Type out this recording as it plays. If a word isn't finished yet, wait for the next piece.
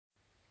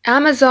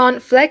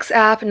Amazon Flex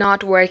app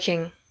not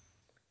working.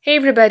 Hey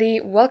everybody,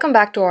 welcome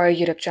back to our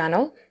YouTube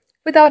channel.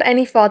 Without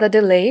any further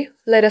delay,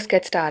 let us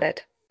get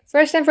started.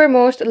 First and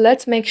foremost,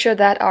 let's make sure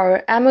that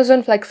our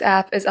Amazon Flex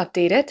app is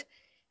updated.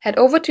 Head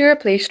over to your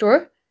Play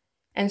Store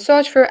and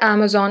search for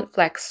Amazon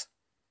Flex.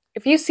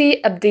 If you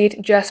see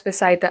update just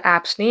beside the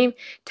app's name,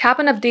 tap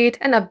on update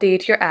and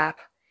update your app.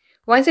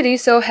 Once you do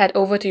so, head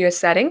over to your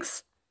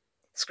settings.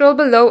 Scroll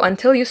below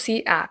until you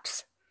see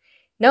apps.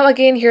 Now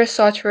again here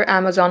search for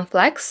Amazon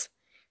Flex.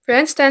 For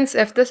instance,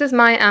 if this is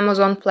my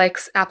Amazon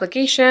Flex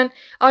application,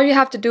 all you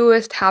have to do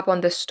is tap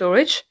on this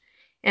storage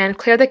and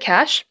clear the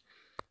cache.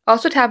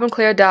 Also tap on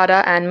clear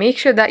data and make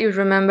sure that you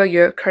remember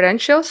your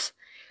credentials.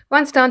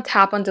 Once done,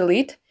 tap on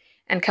delete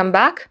and come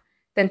back.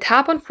 Then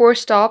tap on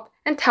force stop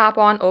and tap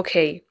on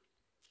OK.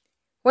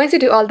 Once you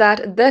do all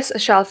that, this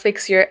shall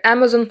fix your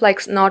Amazon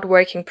Flex not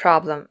working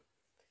problem.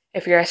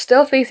 If you are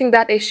still facing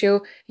that issue,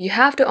 you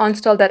have to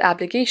uninstall that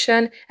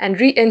application and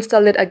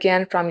reinstall it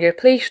again from your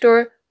Play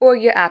Store or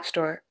your App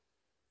Store.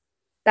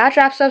 That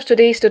wraps up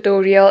today's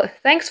tutorial.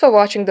 Thanks for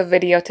watching the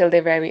video till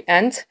the very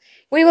end.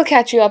 We will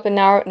catch you up in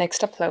our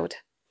next upload.